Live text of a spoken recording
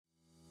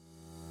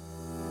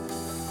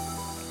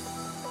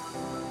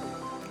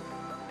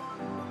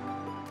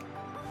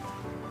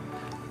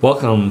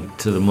Welcome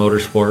to the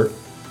Motorsport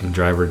and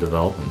Driver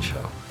Development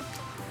Show.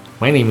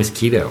 My name is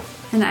Keto.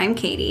 And I'm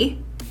Katie.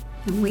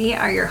 And we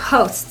are your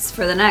hosts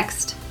for the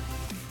next,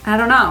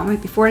 might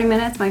be 40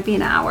 minutes, might be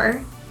an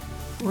hour.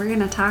 We're going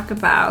to talk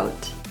about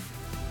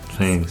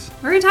things.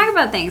 We're going to talk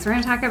about things. We're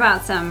going to talk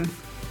about some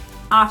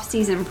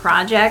off-season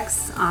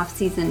projects,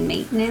 off-season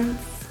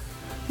maintenance.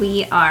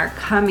 We are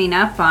coming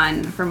up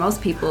on, for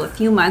most people, a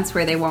few months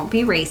where they won't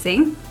be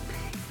racing.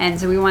 And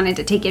so we wanted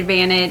to take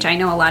advantage. I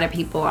know a lot of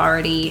people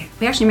we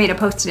actually made a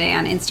post today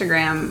on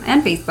Instagram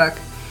and Facebook,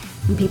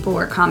 and people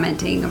were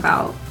commenting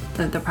about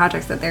the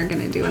projects that they're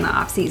going to do in the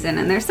off season.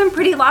 And there's some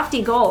pretty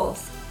lofty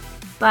goals.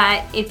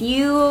 But if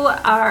you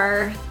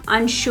are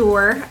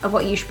unsure of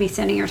what you should be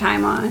spending your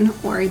time on,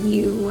 or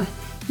you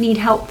need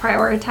help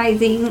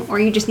prioritizing, or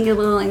you just need a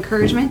little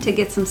encouragement to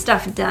get some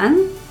stuff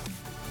done,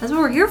 that's what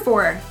we're here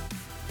for.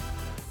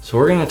 So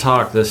we're going to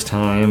talk this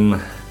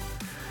time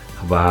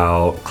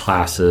about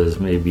classes,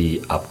 maybe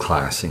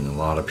upclassing. A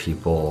lot of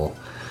people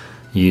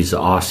use the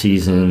off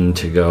season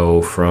to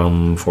go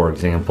from, for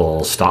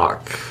example,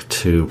 stock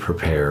to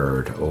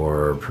prepared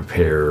or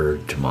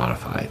prepared to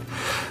modified.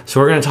 So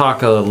we're going to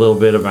talk a little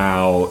bit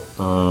about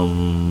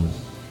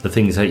the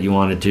things that you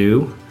want to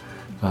do.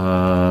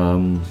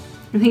 The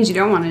things you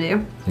don't want to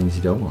do. Things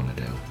you don't want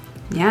to do.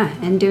 Yeah,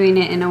 and doing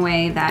it in a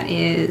way that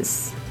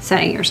is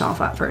setting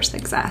yourself up for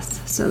success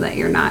so that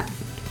you're not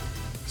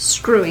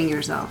screwing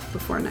yourself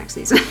before next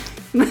season.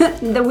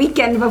 The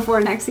weekend before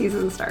next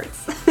season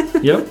starts.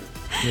 Yep.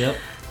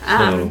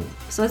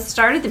 So let's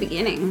start at the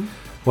beginning.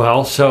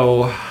 Well,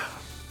 so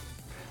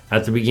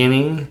at the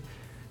beginning,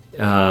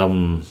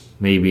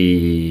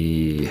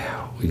 maybe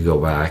we go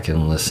back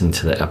and listen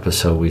to the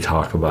episode we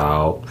talk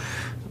about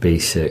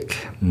basic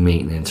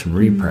maintenance and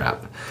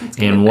reprep.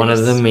 And one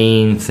of the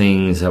main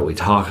things that we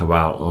talk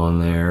about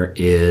on there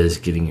is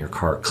getting your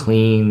car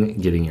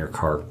clean, getting your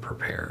car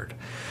prepared.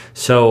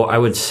 So I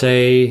would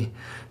say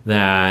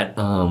that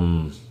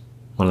one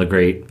of the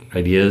great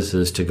ideas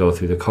is to go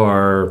through the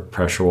car,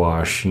 pressure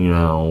wash,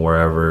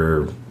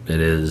 wherever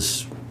it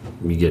is.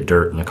 You get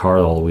dirt in the car,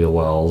 all the wheel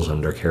wells,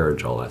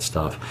 undercarriage, all that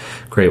stuff.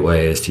 Great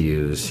way is to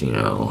use, a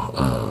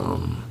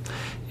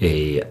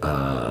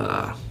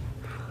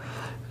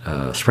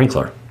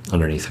sprinkler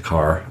underneath the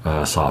car,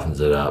 softens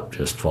it up,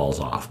 just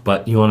falls off.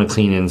 But you want to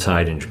clean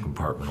inside, engine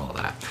compartment, all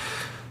that.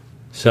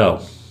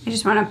 So I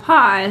just want to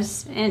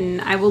pause, and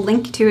I will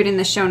link to it in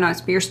the show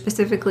notes, but you're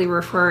specifically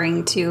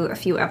referring to a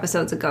few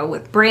episodes ago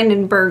with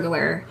Brandon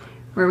Bergler,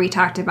 where we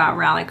talked about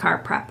rally car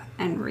prep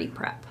and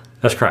reprep.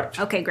 That's correct.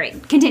 Okay,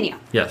 great. Continue.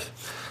 Yes.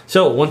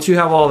 So once you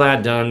have all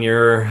that done, you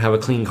have a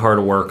clean car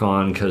to work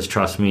on, because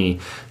trust me,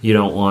 you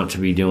don't want to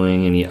be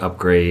doing any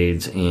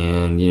upgrades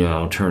and,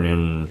 turn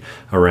in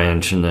a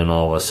wrench and then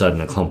all of a sudden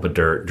a clump of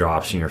dirt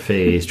drops in your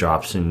face,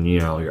 drops in,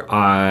 your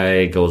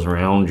eye, goes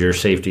around your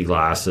safety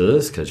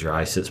glasses because your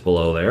eye sits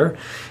below there,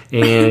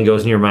 and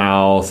goes in your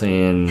mouth,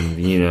 and,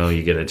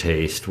 you get a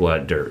taste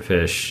what dirt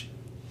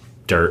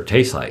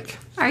tastes like.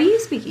 Are you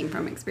speaking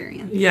from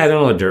experience? Yeah, I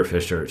don't know what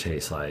dirtfish dirt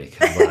tastes like,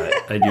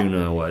 but I do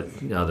know what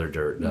other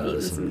dirt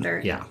does. Some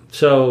dirt. Yeah.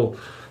 So,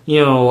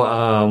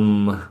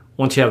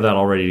 once you have that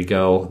all ready to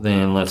go,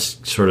 then let's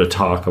sort of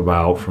talk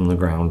about from the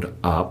ground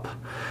up,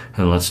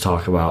 and let's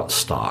talk about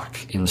stock.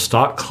 In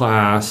stock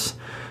class,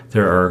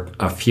 there are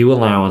a few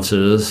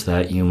allowances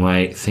that you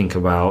might think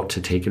about to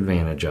take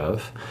advantage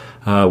of.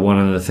 One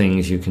of the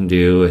things you can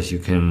do is you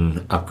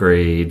can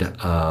upgrade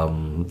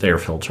the air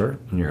filter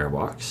in your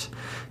airbox.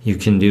 You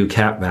can do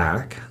cat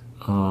back,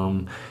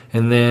 and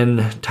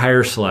then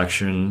tire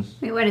selection.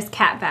 Wait, what does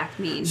cat back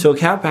mean? So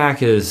cat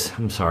back is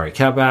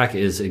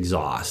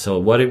exhaust. So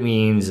what it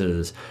means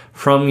is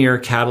from your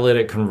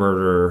catalytic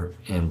converter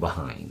and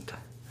behind.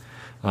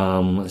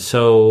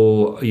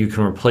 So you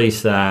can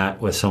replace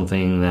that with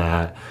something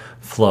that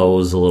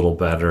flows a little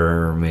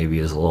better, maybe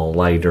is a little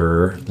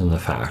lighter than the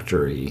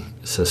factory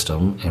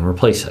system, and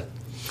replace it.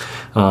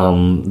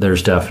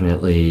 There's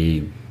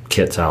definitely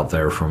kits out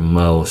there for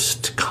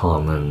most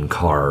common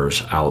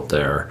cars out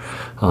there.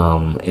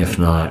 If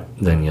not,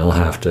 then you'll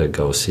have to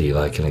go see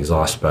like an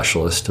exhaust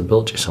specialist to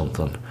build you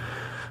something.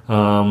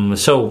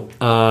 So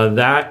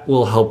that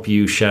will help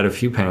you shed a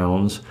few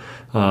pounds,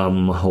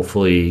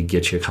 hopefully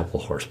get you a couple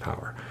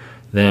horsepower.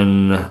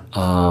 Then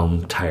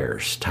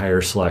tires.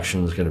 Tire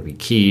selection is going to be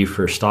key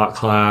for stock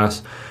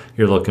class.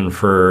 You're looking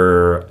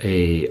for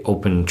a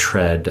open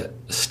tread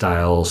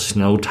style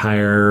snow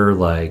tire,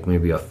 like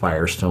maybe a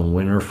Firestone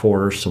Winter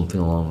Force, something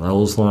along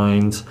those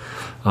lines.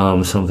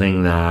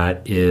 Something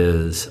that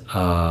is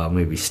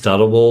maybe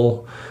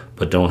studdable,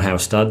 but don't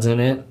have studs in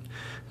it.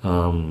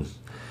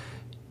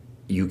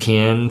 You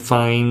can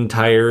find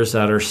tires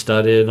that are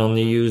studded on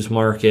the used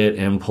market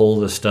and pull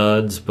the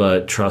studs,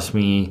 but trust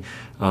me,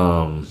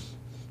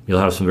 you'll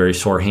have some very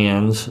sore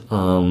hands,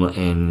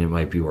 and it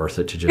might be worth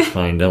it to just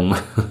find them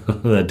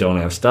that don't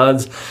have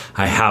studs.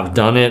 I have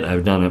done it.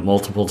 I've done it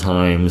multiple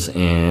times,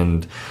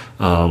 and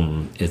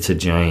it's a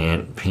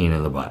giant pain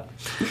in the butt.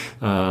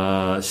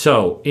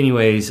 So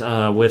anyways,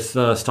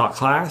 with stock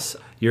class,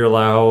 you're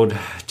allowed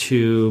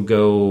to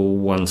go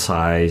one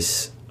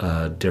size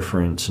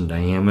difference in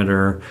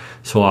diameter.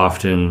 So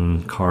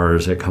often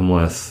cars that come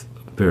with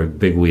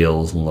big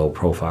wheels and low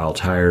profile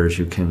tires,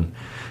 you can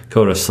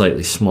go to a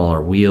slightly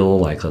smaller wheel.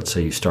 Like let's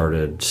say you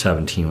started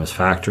 17 was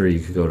factory, you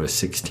could go to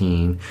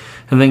 16,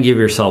 and then give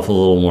yourself a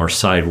little more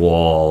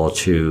sidewall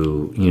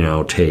to,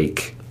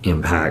 take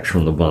impact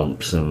from the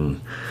bumps and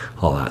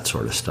all that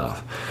sort of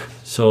stuff.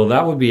 So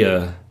that would be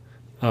a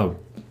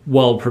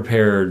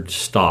well-prepared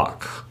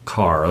stock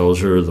car.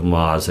 Those are the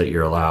mods that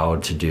you're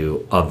allowed to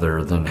do,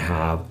 other than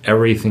have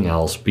everything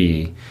else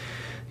be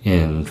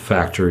in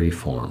factory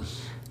form.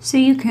 So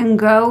you can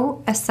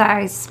go a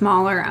size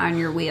smaller on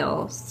your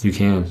wheels. You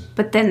can.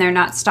 But then they're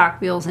not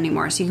stock wheels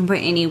anymore, so you can put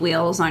any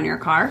wheels on your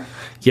car?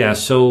 Yeah,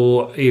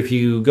 so if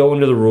you go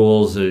into the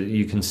rules,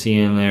 you can see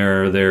in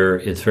there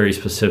it's very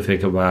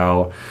specific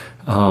about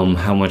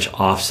how much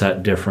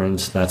offset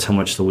difference. That's how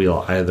much the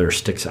wheel either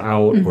sticks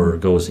out or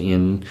goes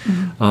in.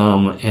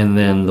 And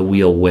then the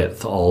wheel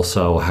width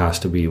also has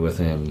to be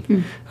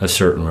within a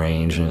certain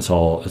range, and it's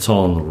all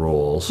in the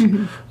rules.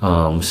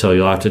 So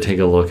you'll have to take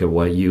a look at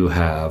what you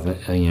have,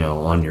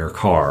 on your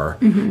car,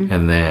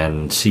 and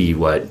then see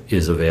what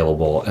is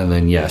available. And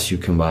then yes, you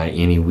can buy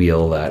any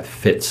wheel that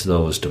fits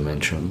those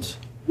dimensions.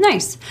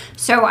 Nice.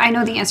 So I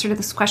know the answer to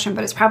this question,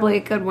 but it's probably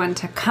a good one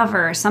to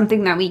cover.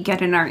 Something that we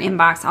get in our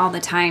inbox all the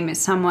time is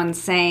someone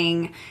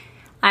saying,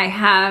 I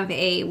have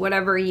a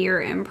whatever year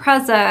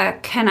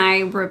Impreza, can I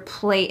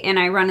replace, and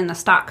I run in the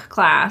stock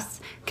class,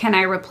 can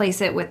I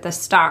replace it with the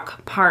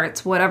stock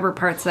parts, whatever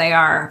parts they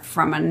are,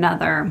 from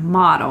another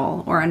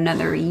model or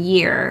another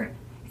year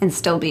and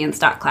still be in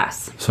stock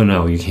class? So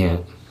no, you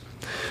can't.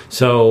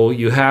 So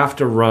you have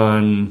to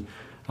run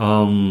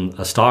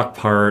a stock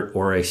part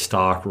or a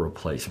stock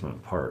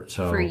replacement part.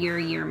 So for your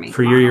year, make,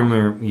 for model.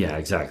 your yeah,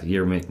 exactly,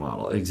 year, make,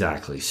 model,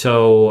 exactly.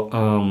 So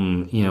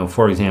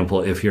for example,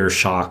 if your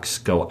shocks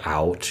go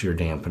out, your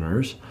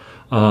dampeners,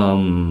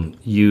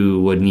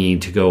 you would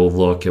need to go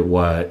look at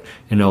what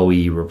an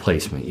OE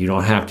replacement. You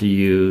don't have to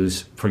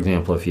use, for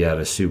example, if you had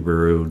a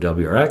Subaru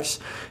WRX,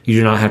 you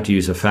do not have to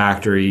use a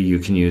factory. You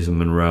can use a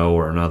Monroe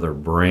or another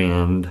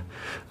brand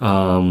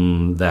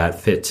that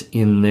fits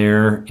in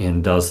there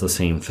and does the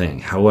same thing.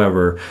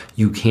 However,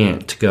 you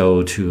can't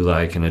go to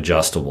like an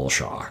adjustable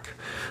shock.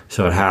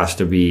 So it has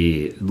to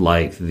be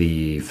like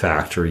the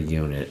factory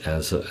unit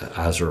as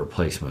a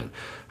replacement.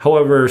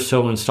 However,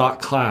 so in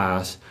stock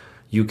class,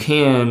 you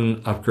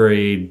can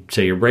upgrade,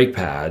 say, your brake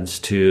pads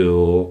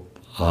to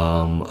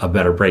a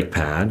better brake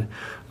pad,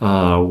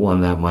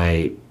 one that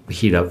might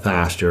heat up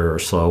faster or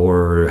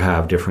slower or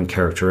have different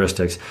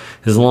characteristics,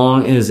 as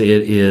long as it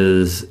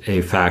is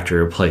a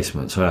factory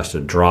replacement. So it has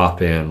to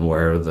drop in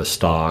where the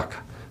stock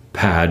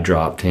pad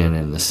dropped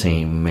in the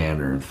same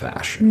manner and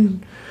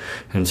fashion.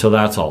 And so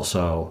that's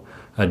also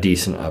a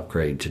decent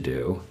upgrade to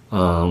do.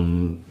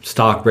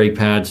 Stock brake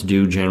pads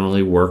do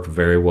generally work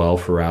very well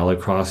for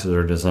rallycross.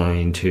 They're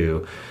designed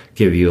to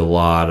give you a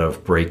lot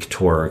of brake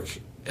torque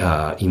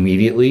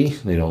immediately.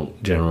 They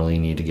don't generally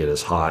need to get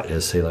as hot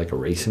as, say, like a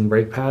racing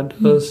brake pad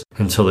does.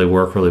 And so they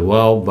work really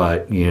well,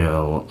 but,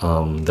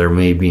 there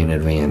may be an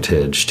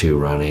advantage to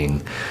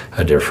running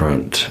a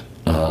different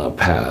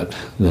pad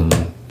than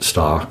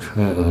stock,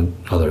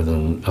 other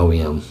than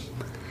OEM.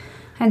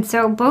 And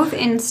so both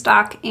in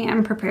stock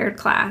and prepared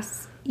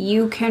class,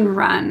 you can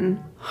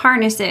run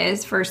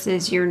harnesses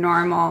versus your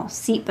normal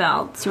seat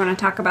belts. You want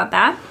to talk about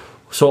that?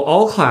 So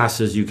all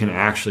classes you can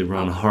actually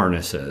run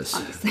harnesses.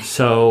 Obviously.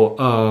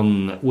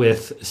 So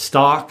with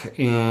stock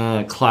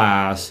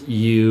class,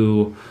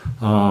 you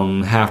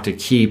have to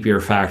keep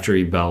your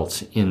factory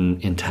belts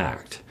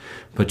intact.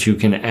 But you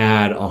can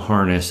add a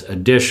harness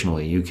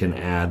additionally. You can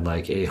add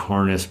like a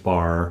harness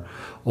bar,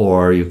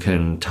 or you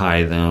can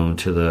tie them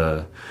to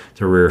the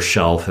rear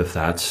shelf if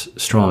that's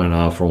strong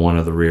enough, or one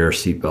of the rear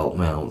seatbelt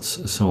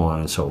mounts, so on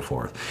and so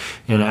forth.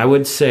 And I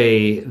would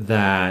say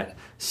that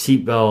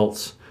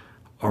seatbelts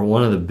are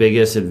one of the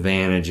biggest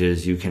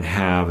advantages you can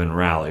have in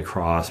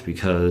rallycross,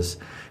 because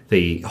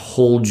they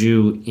hold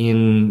you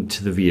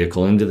into the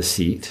vehicle, into the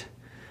seat,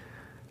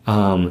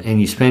 and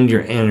you spend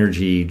your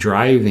energy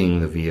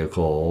driving the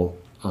vehicle,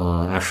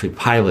 actually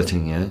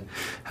piloting it,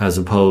 as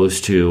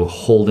opposed to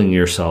holding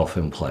yourself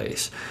in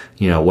place.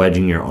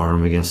 Wedging your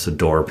arm against the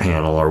door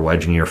panel or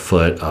wedging your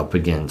foot up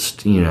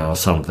against,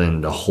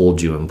 something to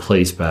hold you in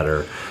place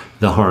better.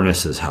 The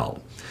harnesses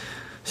help.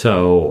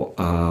 So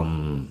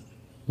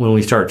when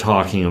we start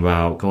talking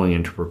about going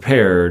into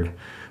prepared,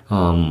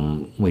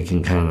 we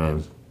can kind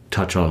of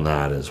touch on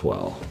that as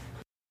well.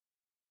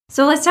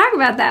 So let's talk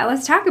about that.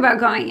 Let's talk about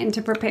going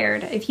into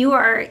prepared. If you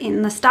are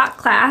in the stock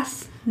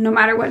class, no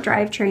matter what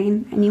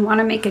drivetrain, and you want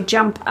to make a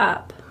jump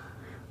up,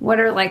 what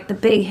are like the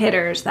big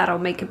hitters that'll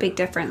make a big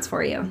difference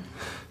for you?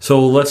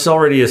 So let's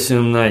already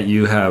assume that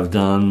you have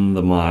done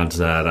the mods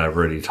that I've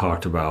already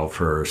talked about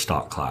for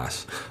stock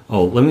class.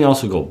 Oh, let me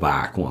also go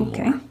back one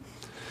more.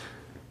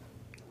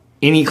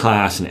 Any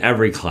class and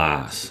every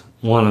class,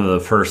 one of the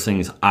first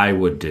things I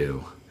would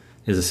do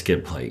is a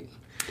skid plate.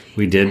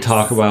 We did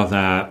talk about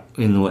that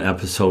in the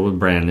episode with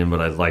Brandon,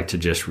 but I'd like to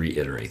just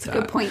reiterate that.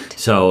 Good point.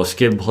 So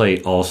skid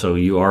plate also,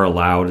 you are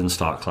allowed in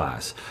stock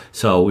class.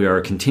 So we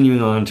are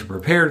continuing on to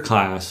prepared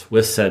class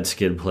with said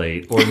skid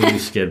plate or new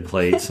skid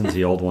plate since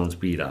the old one's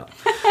beat up.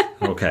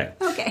 Okay.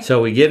 Okay.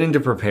 So we get into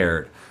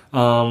prepared.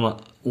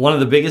 One of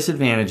the biggest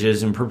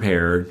advantages in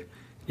prepared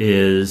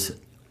is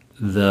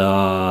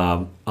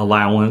the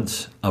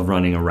allowance of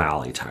running a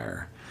rally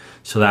tire.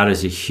 So that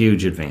is a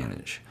huge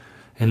advantage.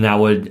 And I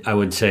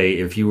would say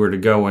if you were to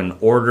go in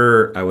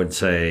order, I would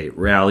say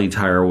rally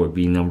tire would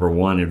be number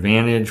one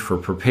advantage for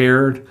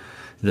prepared.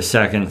 The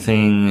second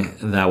thing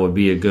that would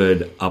be a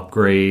good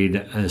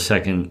upgrade, the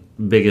second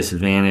biggest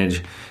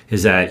advantage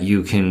is that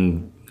you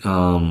can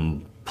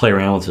play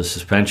around with the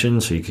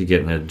suspension. So you could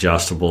get an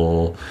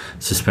adjustable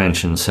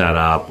suspension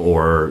setup,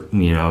 or,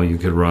 you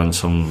could run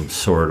some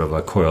sort of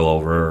a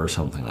coilover or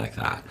something like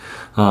that.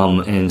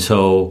 And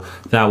so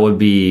that would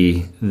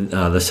be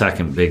the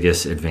second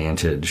biggest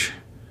advantage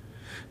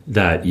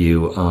that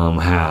you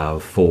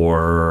have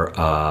for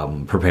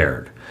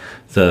prepared.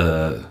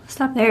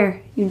 Stop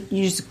there. You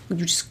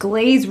just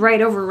glaze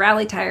right over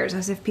rally tires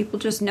as if people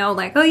just know,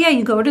 like, oh yeah,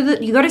 you go to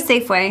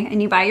Safeway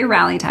and you buy your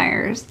rally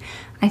tires.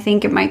 I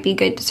think it might be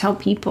good to tell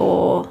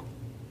people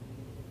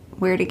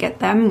where to get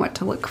them, what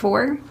to look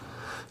for.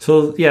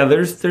 So yeah,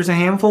 there's a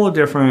handful of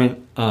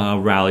different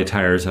rally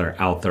tires that are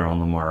out there on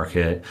the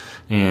market,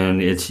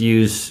 and it's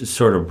used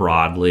sort of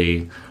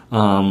broadly.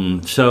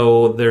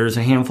 So there's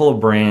a handful of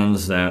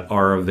brands that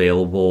are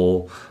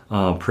available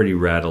pretty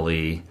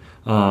readily.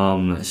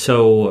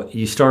 So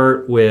you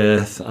start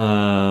with,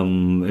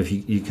 if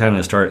you kind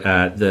of start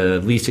at the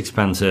least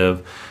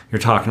expensive,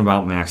 you're talking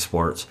about Max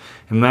Sports.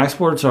 And Max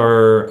Sports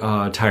are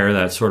a tire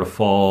that sort of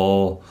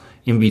fall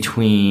in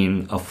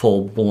between a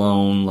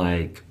full-blown,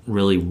 like,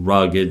 really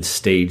rugged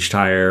stage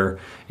tire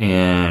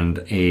and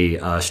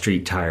a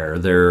street tire.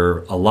 They're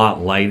a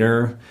lot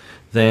lighter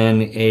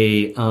than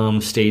a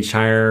stage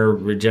tire,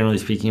 generally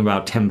speaking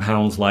about 10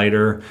 pounds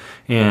lighter,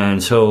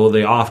 and so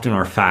they often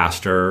are a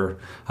faster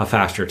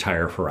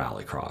tire for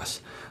rallycross.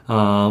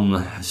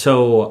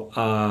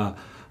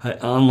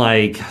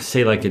 Unlike,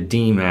 say, like a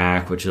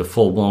D-Mac, which is a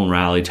full-blown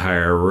rally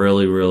tire,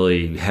 really,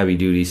 really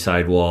heavy-duty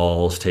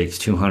sidewalls, takes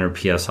 200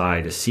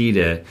 PSI to seat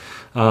it,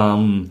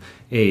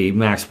 a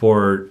Max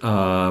Sport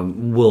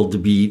will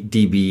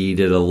debead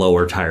at a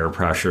lower tire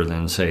pressure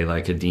than, say,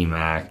 like a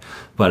D-Mac.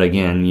 But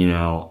again,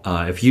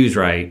 if used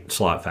right, it's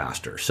a lot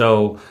faster.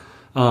 So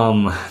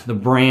the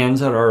brands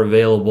that are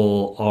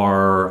available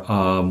are,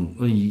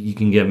 you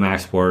can get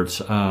Max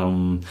Sports.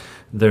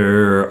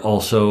 There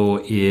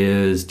also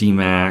is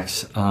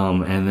D-Max,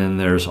 and then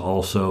there's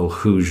also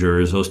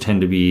Hoosiers. Those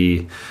tend to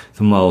be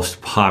the most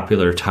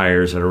popular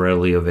tires that are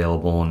readily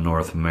available in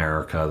North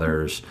America.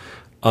 There's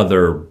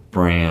other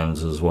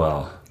brands as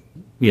well.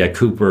 Yeah,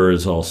 Cooper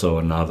is also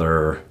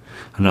another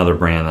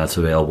brand that's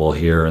available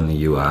here in the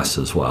U.S.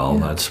 as well.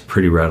 Yeah. That's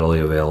pretty readily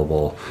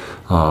available.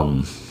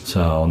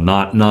 So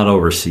not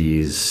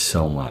overseas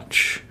so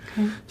much.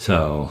 Okay.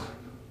 So,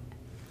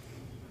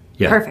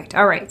 yeah. Perfect.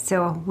 All right.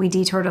 So we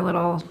detoured a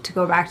little to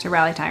go back to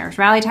rally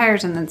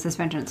tires and then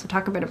suspension. So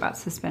talk a bit about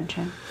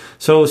suspension.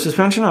 So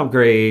suspension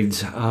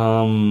upgrades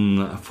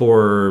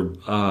for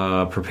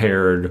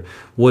prepared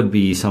would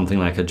be something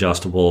like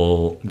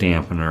adjustable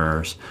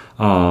dampeners.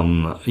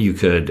 You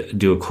could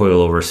do a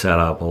coilover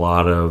setup. A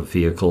lot of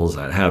vehicles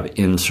that have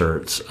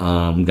inserts,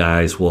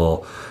 guys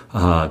will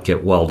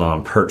get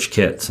weld-on perch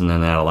kits, and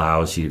then that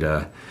allows you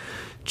to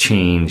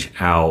change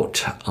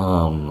out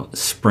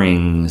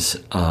springs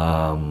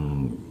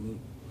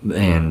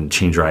and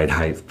change ride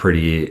height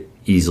pretty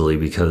easily,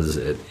 because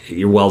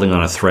you're welding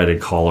on a threaded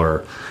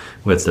collar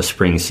with the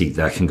spring seat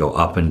that can go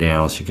up and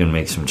down, so you can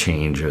make some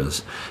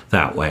changes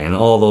that way. And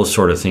all those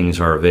sort of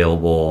things are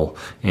available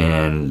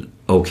and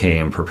okay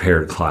in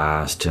prepared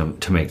class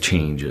to make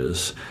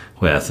changes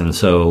with. And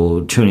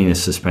so tuning the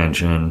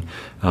suspension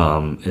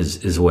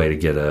is a way to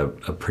get a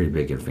pretty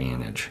big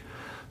advantage.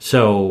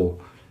 So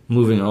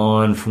moving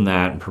on from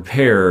that,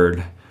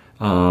 prepared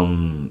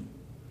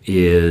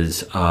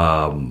is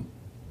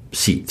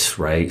seats,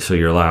 right? So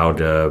you're allowed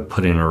to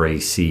put in a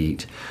race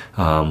seat.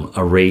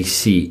 A race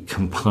seat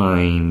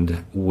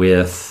combined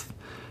with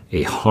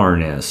a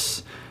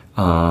harness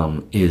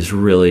is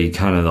really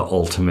kind of the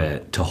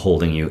ultimate to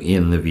holding you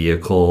in the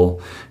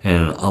vehicle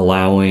and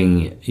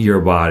allowing your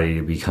body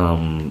to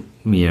become,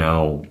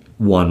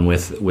 one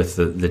with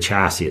the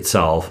chassis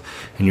itself,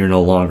 and you're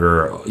no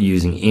longer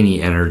using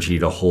any energy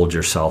to hold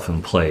yourself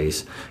in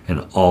place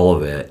and all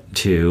of it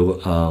to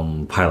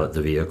pilot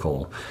the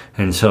vehicle.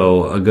 And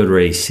so a good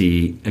race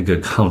seat, a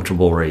good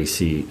comfortable race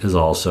seat is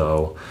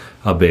also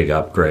a big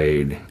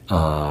upgrade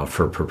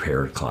for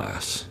prepared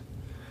class.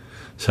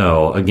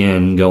 So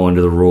again, go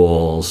into the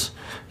rules,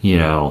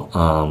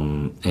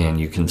 and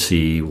you can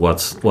see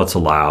what's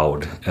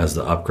allowed as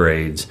the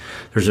upgrades.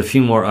 There's a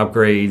few more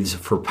upgrades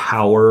for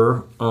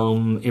power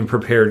in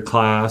prepared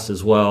class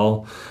as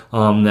well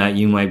that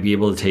you might be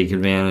able to take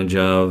advantage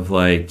of,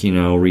 like,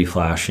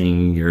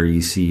 reflashing your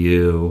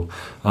ECU,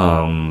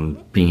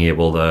 being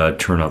able to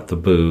turn up the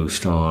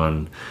boost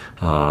on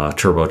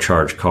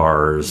turbocharged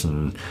cars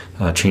and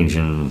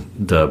changing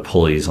the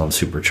pulleys on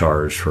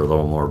supercharged for a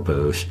little more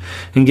boost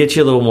and get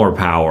you a little more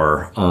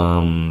power.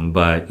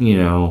 But, you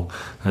know,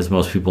 as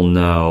most people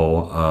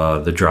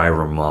know, the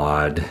driver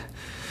mod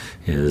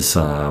is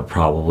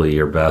probably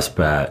your best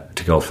bet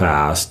to go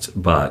fast,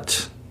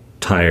 but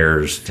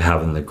tires,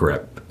 having the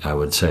grip, I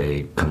would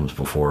say, comes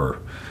before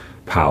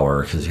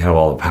power, because you have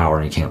all the power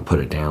and you can't put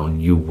it down,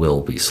 you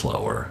will be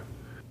slower.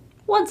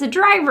 What's a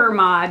driver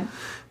mod?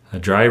 A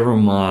driver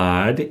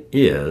mod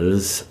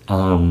is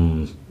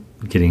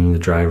getting the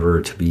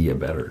driver to be a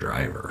better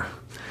driver.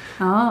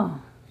 Oh.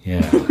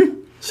 Yeah.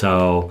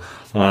 So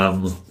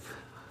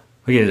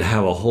we could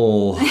have a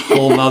whole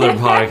other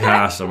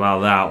podcast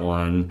about that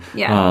one.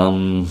 Yeah.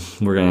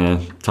 We're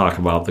going to talk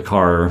about the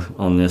car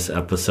on this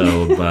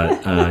episode,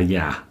 but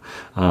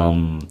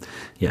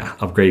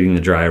upgrading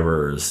the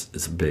driver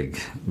is a big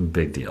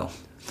deal.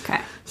 Okay.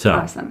 So,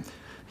 awesome.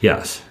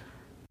 Yes.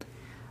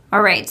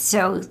 All right.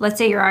 So let's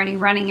say you're already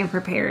running and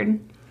prepared.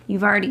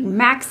 You've already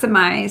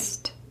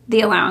maximized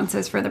the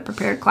allowances for the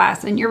prepared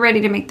class, and you're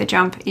ready to make the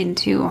jump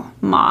into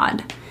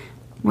mod.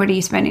 What are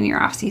you spending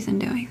your off season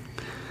doing?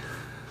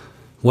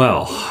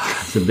 Well,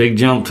 the big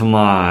jump to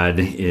mod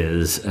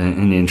is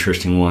an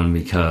interesting one,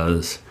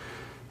 because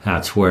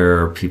that's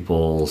where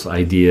people's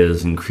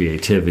ideas and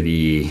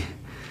creativity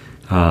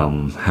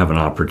have an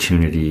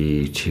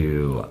opportunity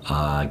to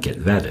get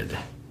vetted.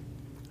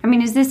 I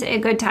mean, is this a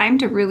good time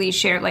to really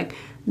share? Like,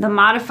 the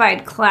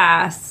modified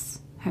class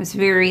has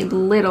very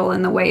little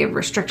in the way of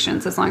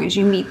restrictions as long as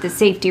you meet the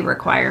safety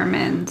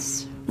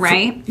requirements,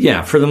 right?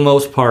 For the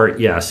most part,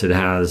 yes, it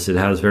has. It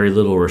has very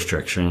little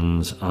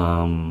restrictions.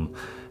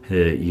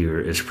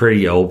 It's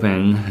pretty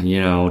open,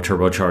 you know,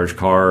 turbocharged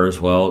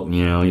cars. Well,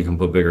 you know, you can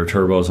put bigger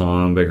turbos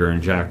on, bigger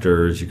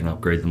injectors. You can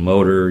upgrade the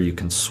motor. You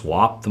can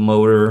swap the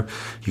motor.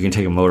 You can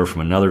take a motor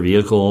from another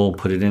vehicle,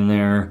 put it in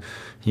there.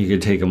 You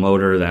could take a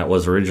motor that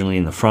was originally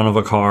in the front of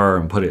a car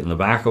and put it in the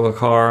back of a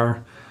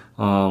car.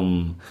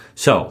 But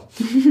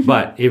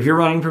if you're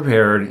running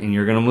prepared and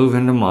you're going to move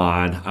into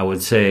mod, I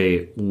would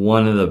say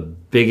one of the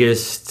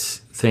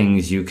biggest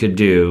things you could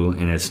do,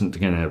 and it's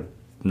going to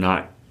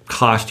not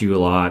cost you a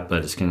lot,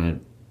 but it's going to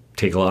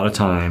take a lot of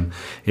time,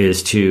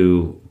 is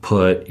to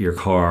put your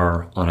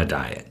car on a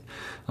diet.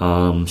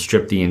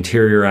 Strip the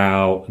interior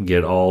out,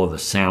 get all of the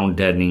sound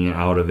deadening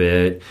out of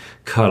it,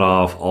 cut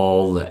off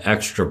all the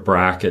extra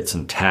brackets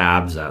and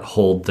tabs that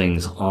hold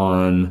things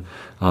on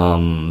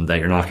that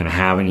you're not going to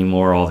have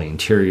anymore, all the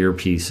interior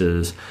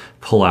pieces,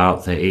 pull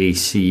out the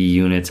AC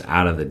units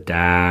out of the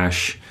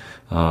dash,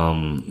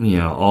 you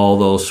know, all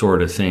those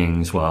sort of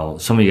things. Well,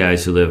 some of you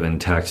guys who live in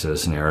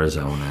Texas and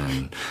Arizona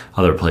and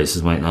other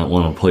places might not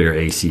want to pull your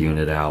AC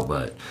unit out,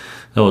 but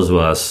those of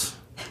us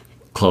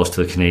close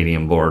to the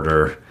Canadian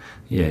border,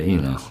 yeah,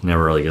 you know,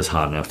 never really gets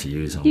hot enough to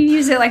use them. You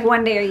use it like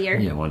one day a year.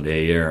 Yeah, one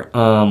day a year.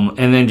 And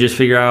then just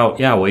figure out,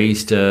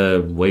 ways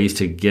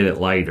to get it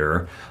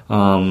lighter.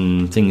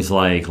 Things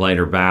like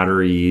lighter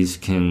batteries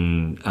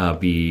can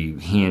be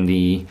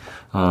handy,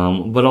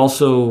 but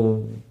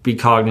also be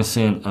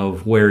cognizant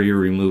of where you're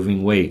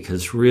removing weight,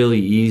 because it's really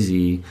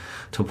easy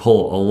to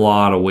pull a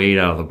lot of weight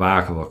out of the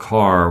back of a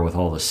car with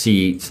all the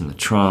seats and the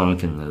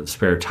trunk and the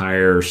spare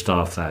tire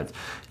stuff that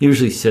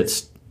usually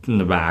sits in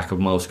the back of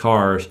most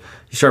cars.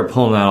 You start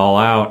pulling that all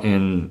out,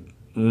 and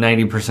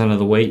 90% of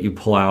the weight you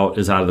pull out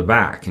is out of the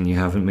back, and you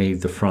haven't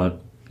made the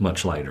front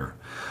much lighter.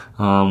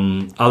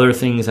 Other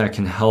things that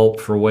can help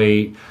for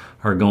weight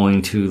are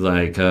going to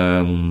like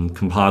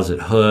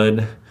composite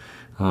hood.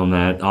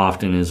 That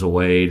often is a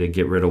way to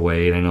get rid of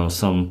weight. I know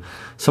some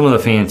of the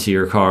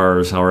fancier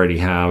cars already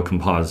have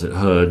composite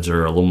hoods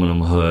or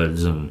aluminum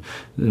hoods, and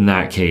in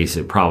that case,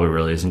 it probably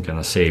really isn't going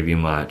to save you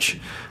much.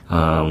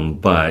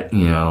 But,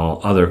 you know,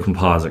 other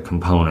composite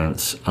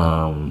components,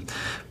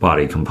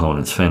 body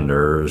components,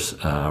 fenders,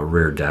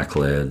 rear deck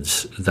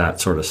lids, that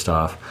sort of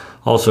stuff,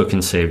 also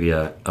can save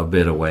you a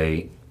bit of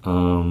weight.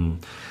 You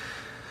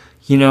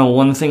know,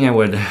 one thing I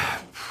would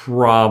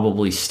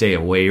probably steer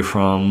away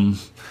from,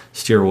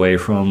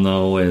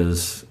 though,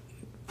 is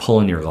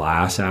pulling your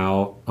glass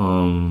out.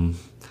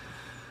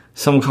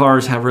 Some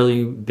cars have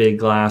really big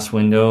glass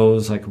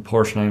windows, like a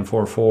Porsche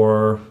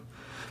 944,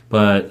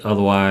 but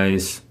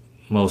otherwise,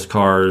 most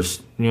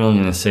cars, you're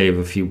only going to save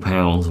a few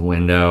pounds a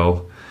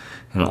window,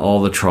 and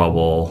all the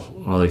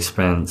trouble, all the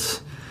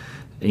expense.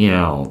 You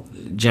know,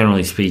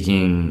 generally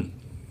speaking,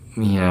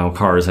 you know,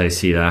 cars I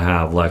see that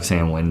have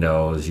Lexan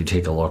windows, you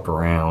take a look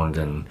around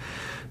and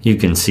you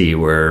can see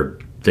where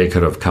they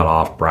could have cut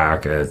off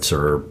brackets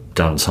or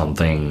done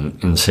something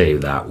and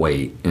saved that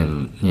weight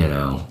and, you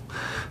know,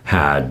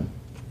 had,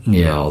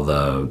 you know,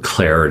 the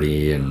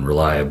clarity and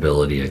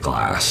reliability of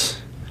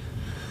glass.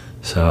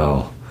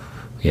 So,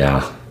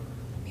 yeah.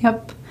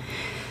 Yep.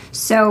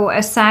 So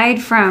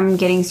aside from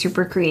getting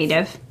super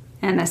creative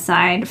and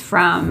aside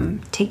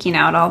from taking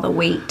out all the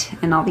weight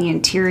and all the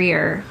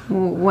interior,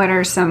 what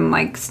are some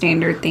like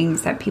standard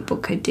things that people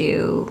could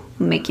do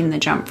making the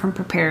jump from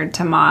prepared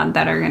to mod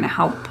that are going to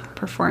help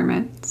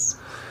performance?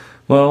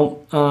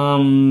 Well,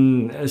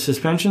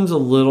 suspension's a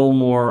little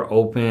more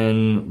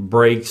open.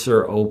 Brakes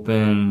are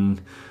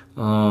open.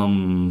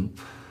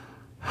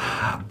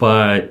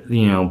 But,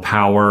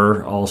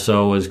 power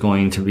also is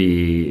going to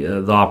be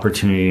the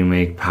opportunity to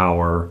make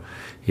power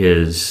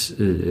is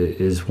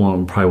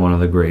probably one of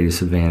the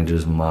greatest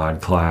advantages of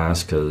mod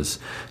class, because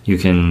you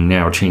can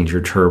now change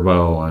your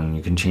turbo and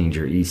you can change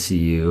your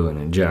ECU and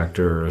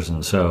injectors,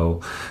 and so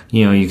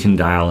you can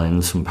dial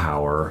in some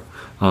power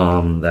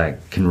that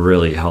can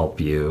really help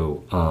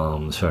you,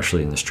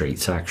 especially in the straight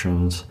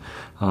sections.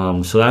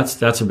 So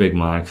that's a big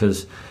mod,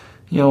 because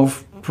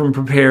from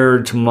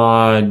prepared to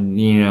mod,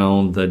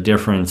 the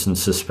difference in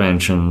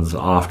suspensions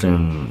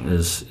often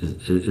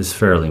is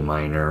fairly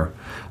minor.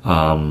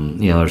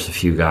 There's a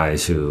few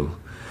guys who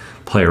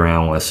play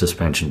around with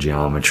suspension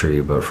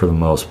geometry, but for the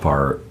most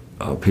part,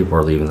 people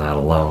are leaving that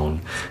alone,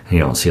 and you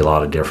don't see a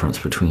lot of difference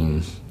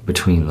between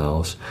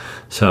those.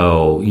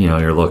 So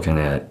you're looking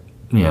at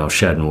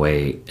shedding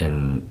weight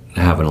and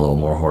having a little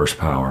more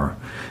horsepower.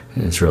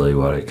 It's really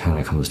what it kind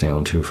of comes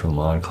down to for the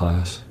mod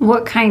class.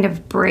 What kind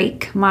of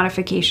brake brake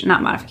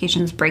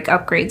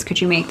upgrades could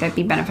you make that'd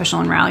be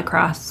beneficial in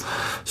Rallycross?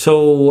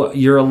 So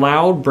you're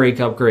allowed brake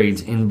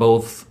upgrades in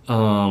both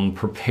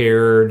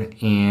prepared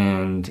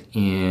and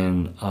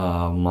in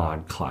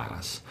mod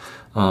class.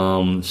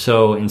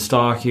 So in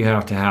stock, you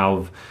have to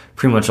have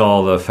pretty much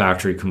all the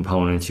factory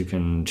components. You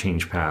can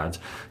change pads.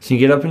 So you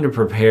get up into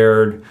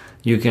prepared,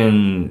 you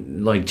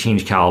can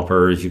change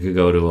calipers. You could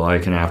go to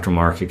an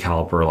aftermarket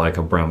caliper like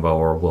a Brembo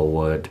or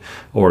Willwood,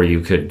 or you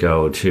could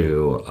go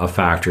to a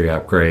factory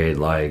upgrade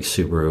like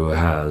Subaru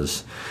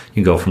has.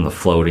 You go from the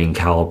floating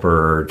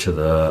caliper to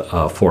the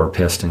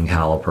 4-piston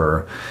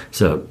caliper.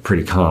 It's a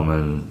pretty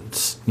common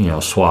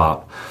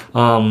swap.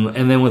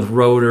 And then with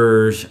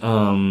rotors, you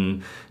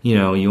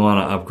want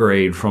to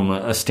upgrade from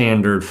a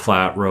standard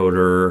flat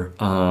rotor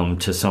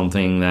to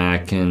something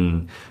that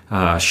can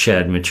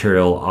shed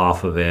material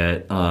off of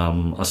it.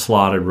 A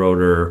slotted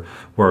rotor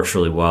works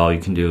really well.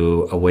 You can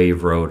do a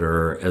wave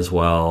rotor as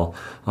well.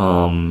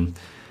 A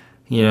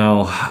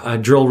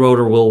drill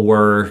rotor will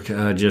work.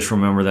 Just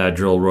remember that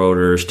drill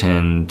rotors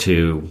tend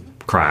to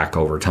crack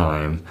over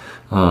time.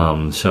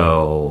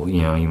 So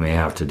you may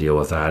have to deal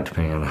with that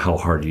depending on how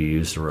hard you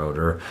use the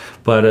rotor.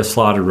 But a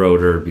slotted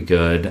rotor would be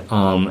good.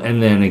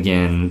 And then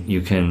again,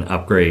 you can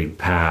upgrade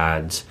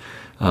pads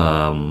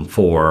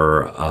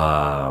for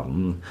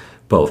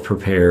both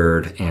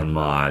prepared and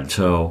mod.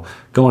 So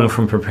going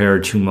from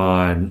prepared to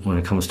mod when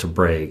it comes to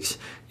brakes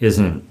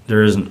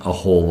there isn't a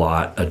whole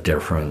lot of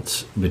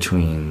difference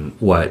between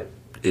what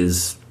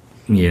is,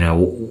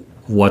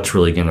 what's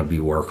really going to be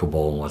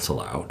workable and what's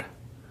allowed.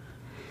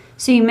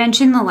 So you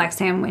mentioned the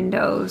Lexan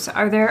windows.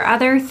 Are there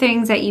other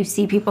things that you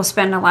see people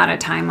spend a lot of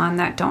time on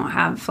that don't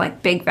have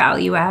big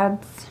value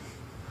adds?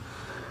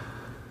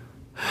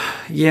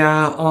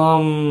 Yeah,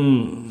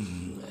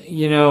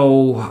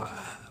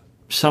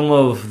 some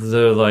of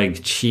the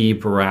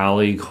cheap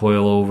rally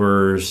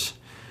coilovers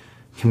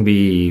can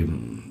be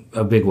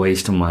a big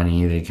waste of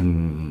money. They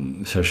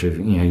can, especially if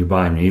you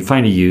buy them, you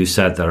find a used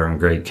set that are in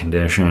great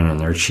condition and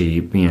they're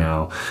cheap.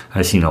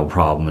 I see no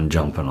problem in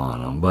jumping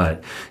on them.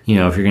 But if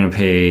you're going to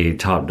pay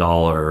top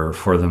dollar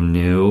for them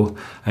new,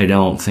 I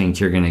don't think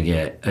you're going to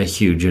get a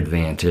huge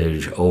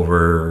advantage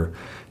over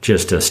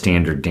just a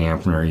standard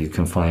dampener you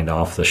can find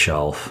off the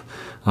shelf.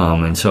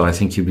 And so I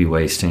think you'd be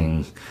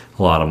wasting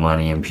a lot of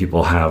money, and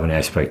people have an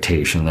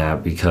expectation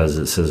that because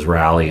it says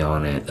Rally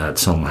on it, that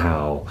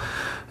somehow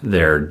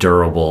they're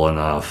durable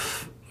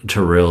enough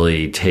to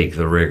really take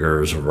the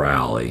rigors of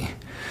Rally.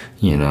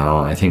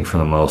 I think for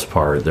the most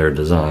part, they're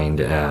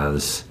designed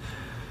as,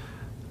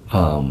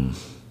 for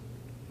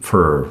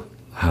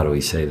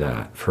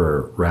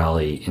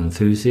Rally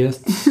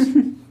enthusiasts,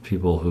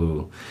 people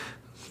who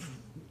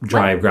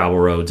drive gravel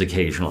roads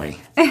occasionally.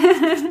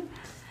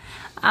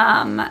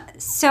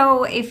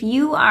 So if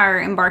you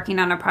are embarking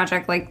on a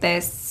project like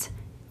this,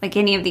 like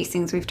any of these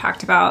things we've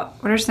talked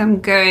about, what are some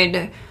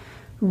good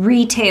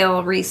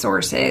retail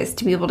resources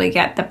to be able to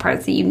get the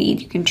parts that you need?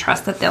 You can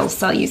trust that they'll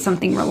sell you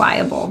something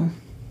reliable.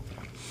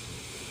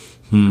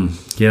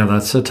 Yeah,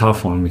 that's a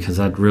tough one, because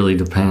that really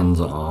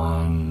depends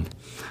on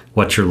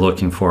what you're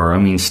looking for. I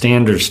mean,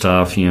 standard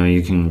stuff,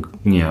 you can,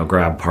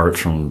 grab parts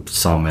from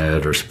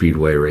Summit or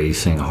Speedway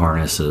Racing,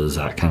 harnesses,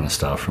 that kind of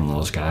stuff from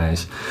those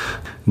guys.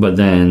 But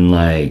then,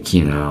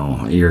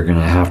 you're going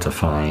to have to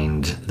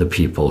find the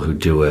people who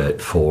do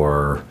it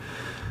for,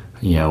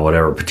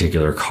 whatever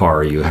particular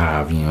car you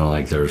have.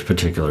 There's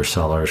particular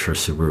sellers for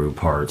Subaru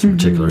parts,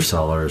 particular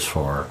sellers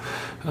for,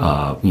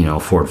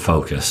 Ford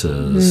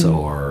Focuses,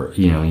 or,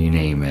 you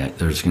name it.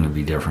 There's going to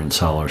be different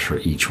sellers for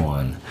each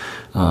one.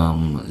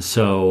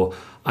 So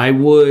I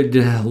would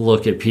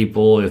look at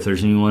people, if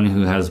there's anyone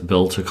who has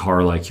built a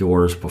car like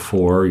yours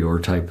before, your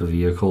type of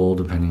vehicle,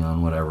 depending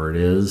on whatever it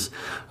is.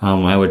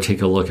 I would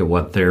take a look at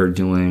what they're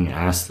doing,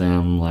 ask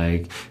them,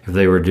 if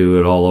they were to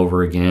do it all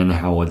over again,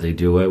 how would they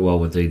do it?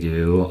 What would they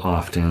do?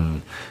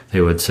 Often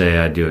they would say,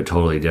 I'd do it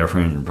totally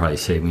different and probably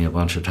save me a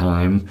bunch of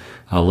time.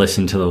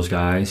 Listen to those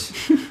guys.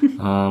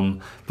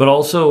 But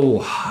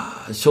also,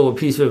 so a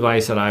piece of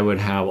advice that I would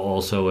have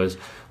also is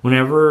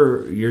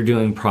whenever you're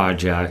doing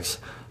projects,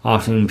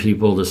 often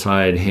people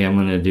decide, hey, I'm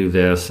going to do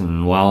this,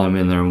 and while I'm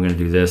in there, I'm going to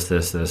do this,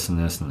 this, this, and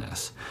this, and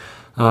this.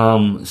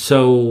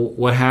 So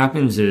what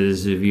happens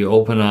is if you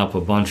open up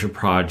a bunch of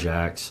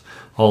projects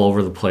all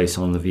over the place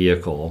on the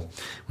vehicle,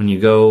 when you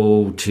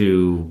go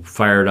to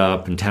fire it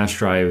up and test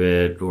drive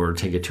it or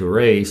take it to a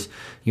race,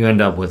 you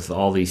end up with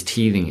all these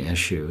teething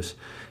issues.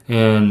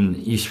 And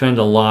you spend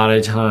a lot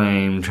of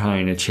time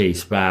trying to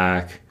chase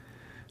back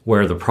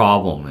where the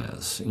problem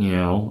is.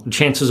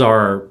 Chances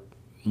are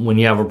when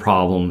you have a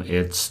problem,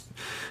 it's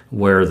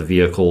where the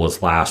vehicle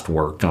was last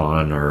worked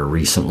on or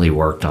recently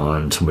worked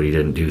on. Somebody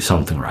didn't do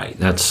something right.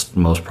 That's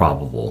most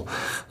probable.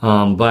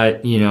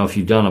 But, if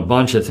you've done a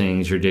bunch of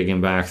things, you're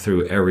digging back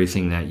through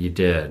everything that you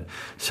did.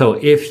 So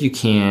if you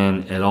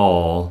can at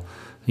all,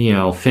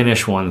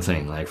 finish one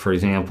thing. Like, for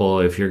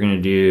example, if you're going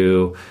to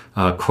do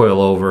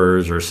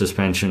coilovers or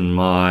suspension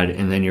mod,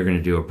 and then you're going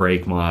to do a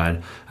brake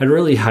mod, I'd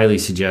really highly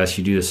suggest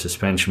you do the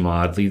suspension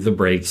mod, leave the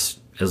brakes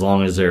as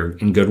long as they're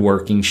in good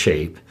working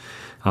shape.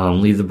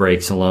 Leave the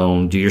brakes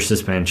alone, do your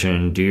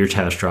suspension, do your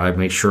test drive,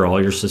 make sure all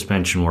your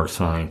suspension works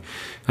fine,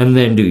 and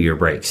then do your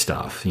brake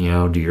stuff.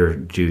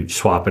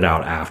 Swap it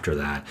out after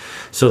that,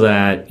 so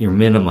that you're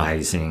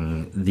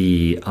minimizing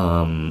the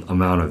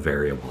amount of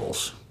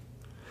variables.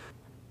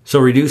 So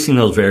reducing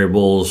those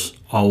variables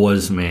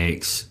always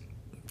makes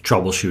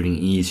troubleshooting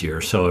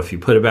easier. So if you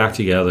put it back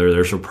together,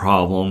 there's a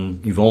problem,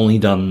 you've only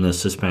done the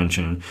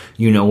suspension,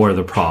 you know where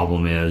the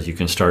problem is, you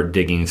can start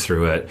digging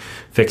through it,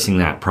 fixing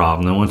that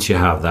problem. Then once you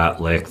have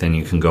that lick, then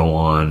you can go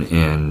on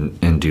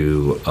and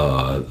do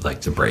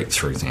like the brakes,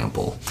 for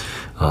example.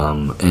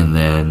 And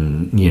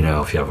then,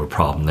 if you have a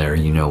problem there,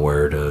 you know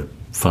where to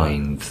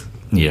find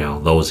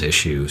those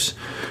issues,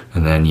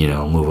 and then,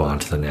 move on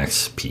to the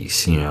next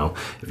piece.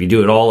 If you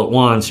do it all at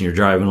once and you're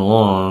driving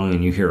along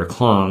and you hear a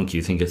clunk,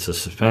 you think it's a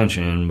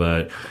suspension,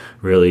 but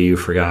really you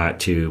forgot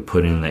to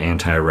put in the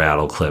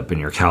anti-rattle clip in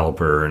your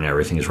caliper and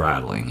everything's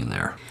rattling in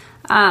there.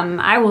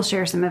 I will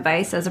share some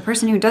advice as a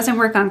person who doesn't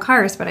work on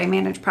cars, but I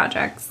manage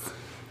projects.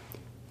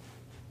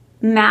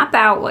 Map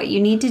out what you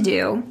need to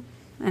do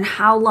and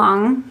how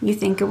long you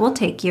think it will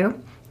take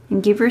you,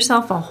 and give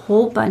yourself a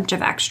whole bunch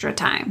of extra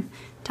time.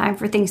 Time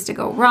for things to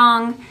go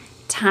wrong,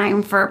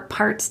 time for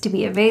parts to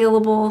be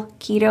available.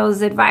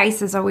 Keto's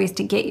advice is always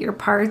to get your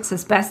parts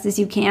as best as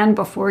you can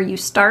before you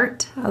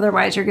start.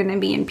 Otherwise, you're going to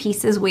be in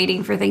pieces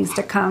waiting for things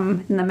to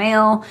come in the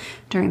mail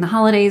during the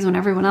holidays when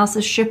everyone else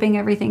is shipping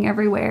everything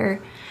everywhere.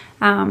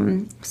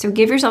 So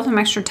give yourself some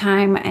extra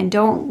time and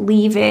don't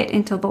leave it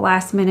until the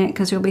last minute,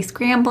 because you'll be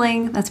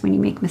scrambling. That's when you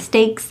make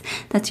mistakes.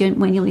 That's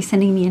when you'll be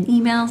sending me an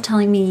email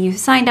telling me you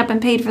signed up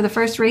and paid for the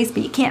first race,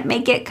 but you can't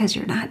make it because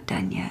you're not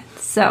done yet.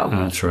 So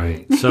that's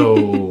right.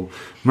 So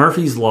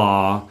Murphy's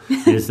Law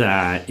is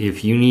that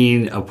if you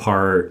need a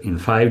part in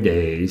 5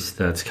 days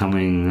that's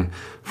coming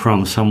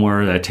from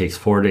somewhere that takes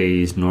 4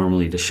 days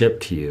normally to ship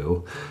to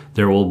you,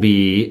 there will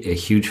be a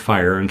huge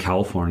fire in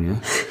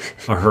California,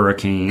 a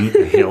hurricane,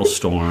 a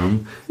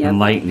hailstorm, and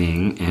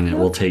lightning, and it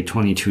will take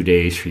 22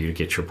 days for you to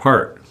get your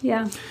part.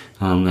 Yeah.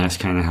 That's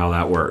kind of how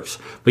that works.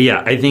 But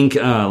yeah, I think,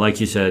 like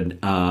you said,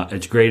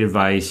 it's great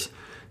advice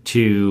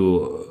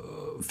to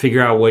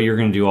figure out what you're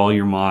going to do, all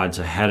your mods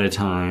ahead of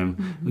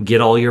time, get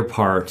all your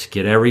parts,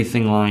 get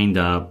everything lined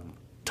up,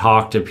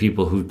 talk to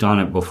people who've done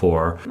it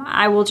before.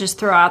 I will just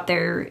throw out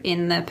there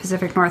in the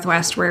Pacific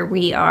Northwest where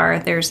we are,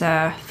 there's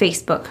a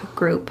Facebook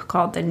group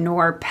called the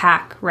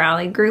NORPAC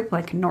Rally Group,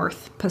 like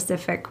North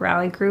Pacific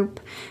Rally Group.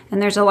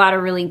 And there's a lot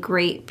of really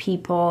great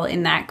people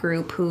in that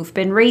group who've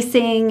been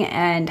racing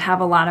and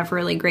have a lot of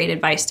really great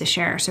advice to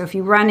share. So if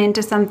you run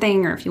into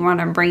something or if you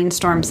want to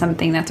brainstorm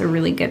something, that's a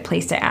really good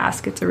place to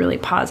ask. It's a really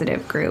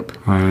positive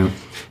group. Right.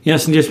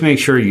 Yes, and just make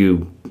sure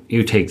you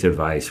take the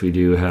advice. We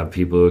do have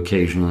people who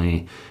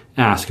occasionally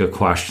ask a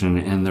question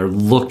and they're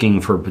looking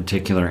for a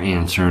particular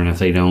answer, and if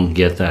they don't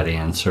get that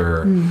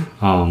answer,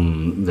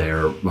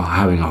 they're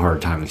having a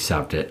hard time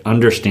accept it.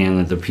 Understand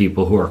that the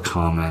people who are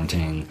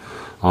commenting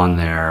on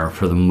there,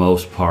 for the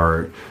most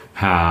part,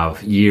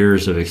 have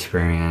years of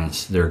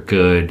experience. They're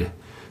good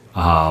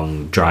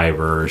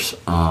drivers,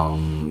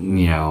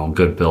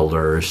 good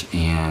builders,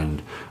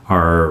 and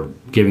are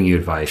giving you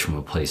advice from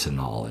a place of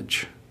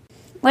knowledge.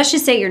 Let's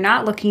just say you're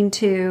not looking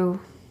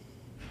to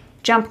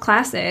jump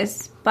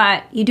classes,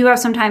 but you do have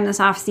some time this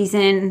off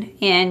season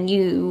and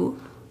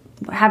you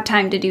have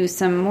time to do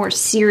some more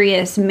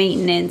serious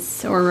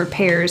maintenance or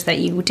repairs that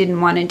you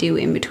didn't want to do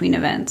in between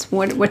events.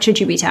 What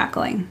should you be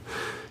tackling?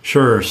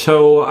 Sure.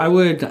 So I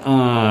would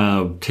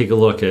take a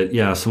look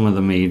at, some of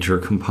the major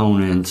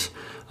components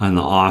in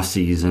the off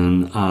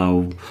season.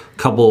 A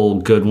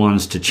couple good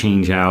ones to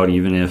change out,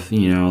 even if,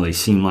 they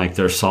seem like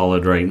they're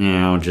solid right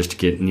now, just to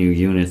get new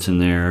units in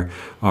there,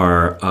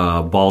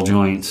 are ball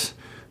joints,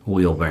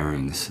 wheel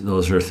bearings.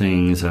 Those are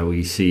things that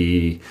we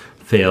see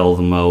fail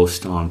the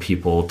most on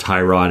people.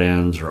 Tie rod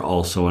ends are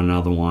also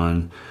another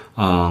one.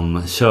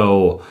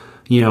 So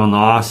in the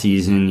off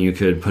season, you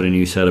could put a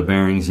new set of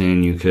bearings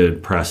in, you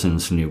could press in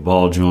some new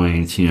ball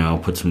joints,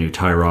 put some new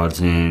tie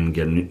rods in,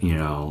 get,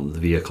 the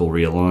vehicle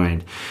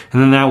realigned.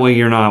 And then that way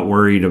you're not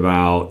worried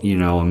about,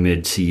 a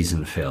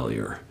mid-season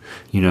failure.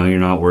 You're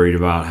not worried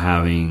about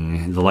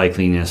having the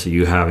likeliness of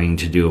you having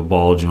to do a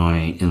ball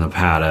joint in the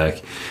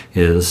paddock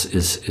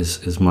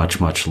is much,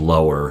 much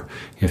lower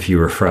if you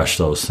refresh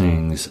those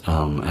things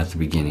at the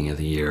beginning of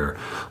the year.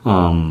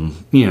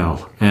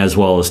 As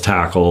well as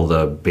tackle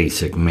the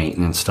basic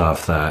maintenance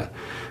stuff that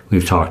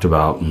we've talked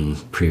about in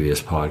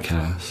previous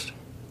podcasts.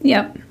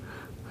 Yep.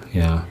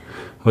 Yeah.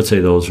 I would say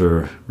those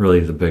are really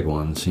the big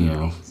ones,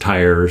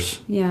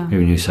 tires. Yeah.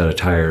 Maybe a new set of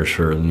tires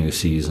for the new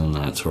season,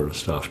 that sort of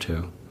stuff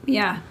too.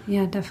 Yeah,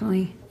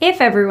 definitely. If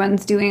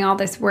everyone's doing all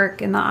this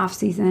work in the off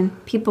season,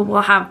 people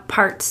will have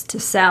parts to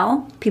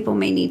sell. People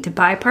may need to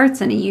buy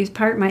parts, and a used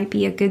part might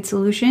be a good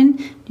solution.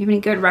 Do you have any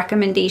good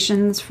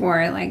recommendations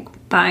for like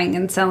buying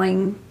and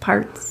selling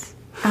parts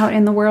out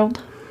in the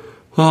world?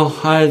 Well,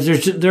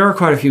 there are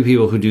quite a few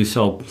people who do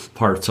sell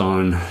parts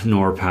on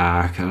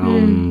NORPAC.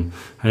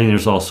 I think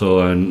there's also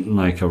a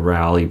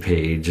rally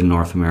page, a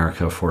North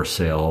America for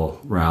Sale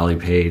rally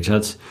page.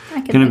 That's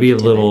going to be a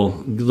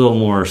little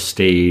more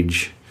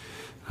stage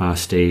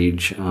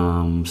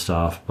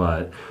stuff,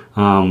 but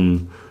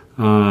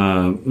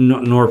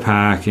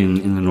NORPAC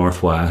in the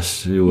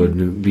Northwest, it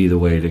would be the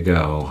way to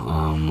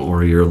go,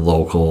 or your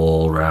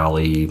local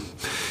rally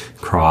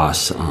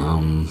cross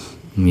forum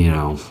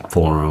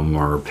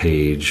or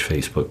page,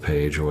 Facebook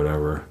page or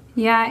whatever.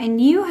 Yeah, and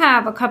you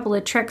have a couple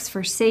of tricks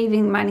for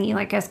saving money,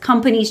 like as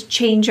companies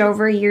change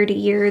over year to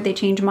year, they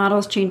change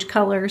models, change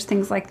colors,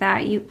 things like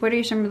that. What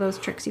are some of those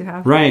tricks you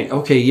have? Right.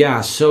 Okay. Yeah.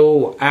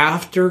 So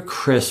after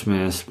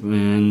Christmas,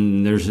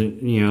 and there's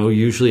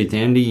usually at the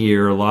end of the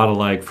year, a lot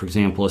of for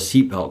example, a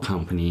seatbelt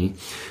company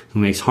who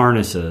makes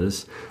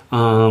harnesses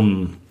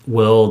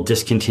will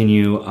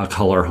discontinue a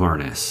color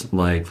harness.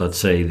 Like, let's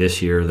say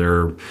this year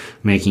they're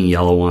making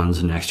yellow ones,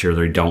 and next year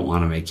they don't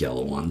want to make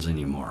yellow ones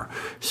anymore.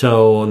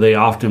 So they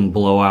often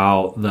blow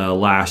out the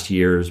last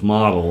year's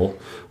model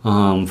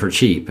for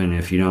cheap. And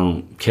if you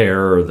don't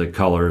care or the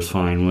color is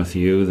fine with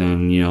you,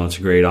 then, it's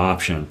a great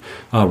option.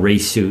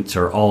 Race suits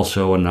are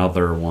also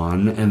another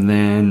one. And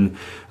then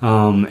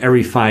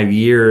every 5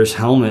 years,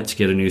 helmets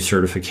get a new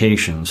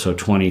certification. So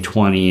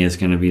 2020 is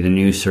going to be the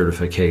new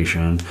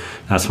certification.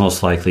 That's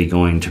most likely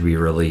going to be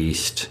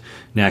released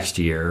next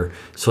year.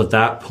 So at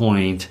that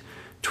point,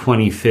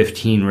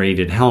 2015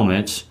 rated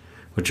helmets,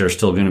 which are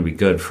still going to be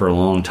good for a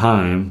long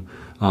time,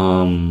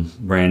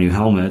 brand new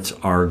helmets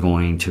are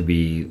going to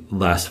be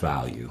less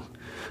value.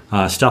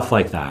 Stuff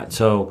like that.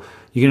 So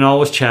you can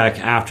always check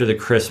after the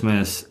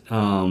Christmas,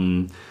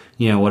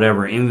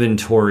 whatever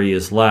inventory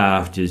is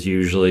left is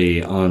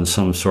usually on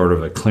some sort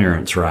of a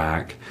clearance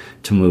rack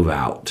to move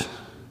out.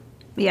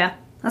 Yeah,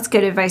 that's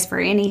good advice for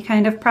any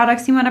kind of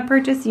products you want to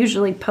purchase.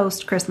 Usually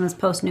post-Christmas,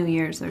 post-New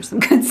Year's, there's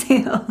some good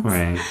sales.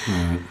 Right.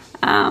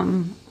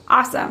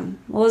 Awesome.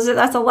 Well,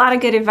 that's a lot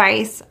of good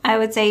advice. I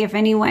would say if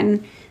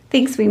anyone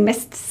thinks we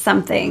missed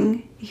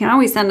something, you can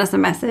always send us a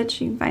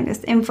message. You can find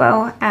us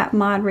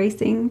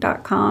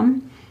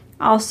info@modracing.com.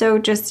 Also,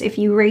 just if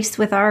you race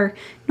with our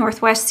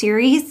Northwest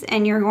series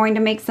and you're going to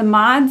make some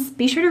mods,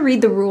 be sure to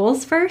read the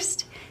rules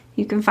first.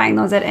 You can find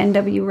those at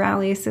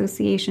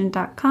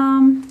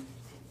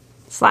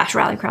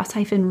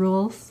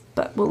nwrallyassociation.com/rallycross-rules,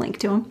 but we'll link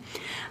to them.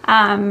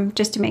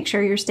 Just to make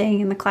sure you're staying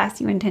in the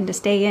class you intend to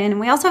stay in. And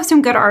we also have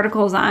some good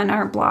articles on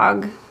our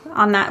blog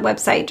on that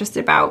website just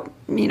about,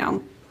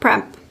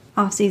 prep,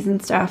 off-season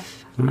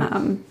stuff,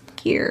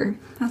 gear,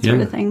 that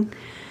sort of thing.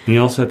 And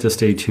you also have to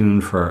stay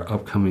tuned for our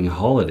upcoming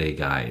holiday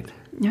guide.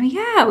 Oh,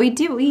 yeah, we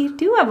do. We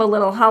do have a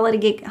little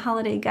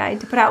holiday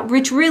guide to put out,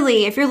 which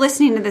really, if you're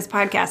listening to this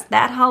podcast,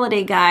 that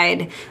holiday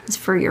guide is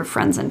for your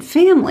friends and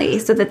family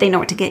so that they know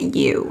what to get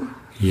you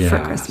for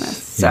Christmas.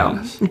 So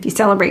if you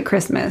celebrate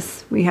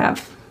Christmas, we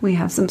have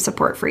some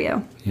support for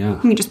you. Yeah.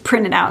 You can just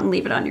print it out and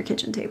leave it on your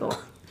kitchen table.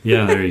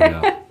 Yeah, there you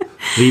go.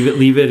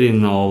 Leave it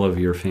in all of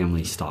your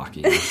family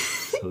stockings.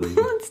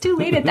 It's too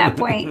late at that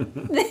point.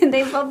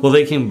 Well,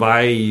 they can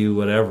buy you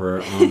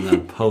whatever on the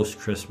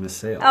post-Christmas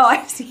sales. Oh,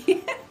 I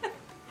see.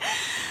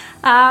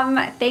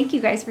 Thank you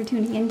guys for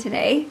tuning in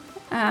today.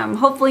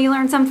 Hopefully you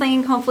learned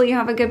something. Hopefully you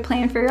have a good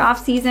plan for your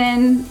off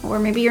season, or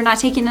maybe you're not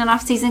taking an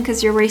off season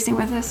because you're racing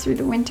with us through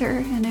the winter.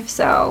 And if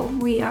so,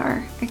 we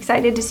are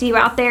excited to see you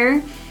out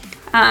there.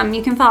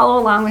 You can follow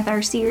along with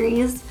our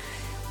series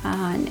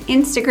on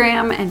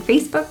Instagram and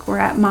Facebook. We're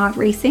at Mod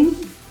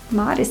Racing.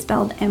 Mod is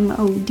spelled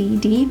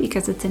MODD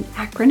because it's an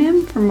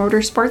acronym for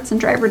Motorsports and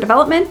Driver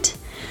Development.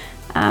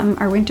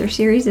 Our winter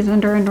series is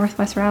under a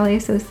Northwest Rally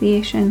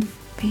Association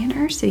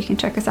banner, so you can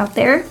check us out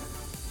there.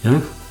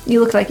 Yeah. You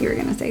look like you were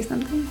going to say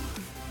something.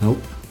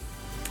 Nope.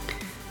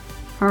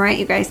 All right,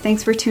 you guys,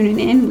 thanks for tuning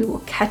in. We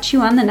will catch you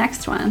on the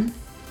next one.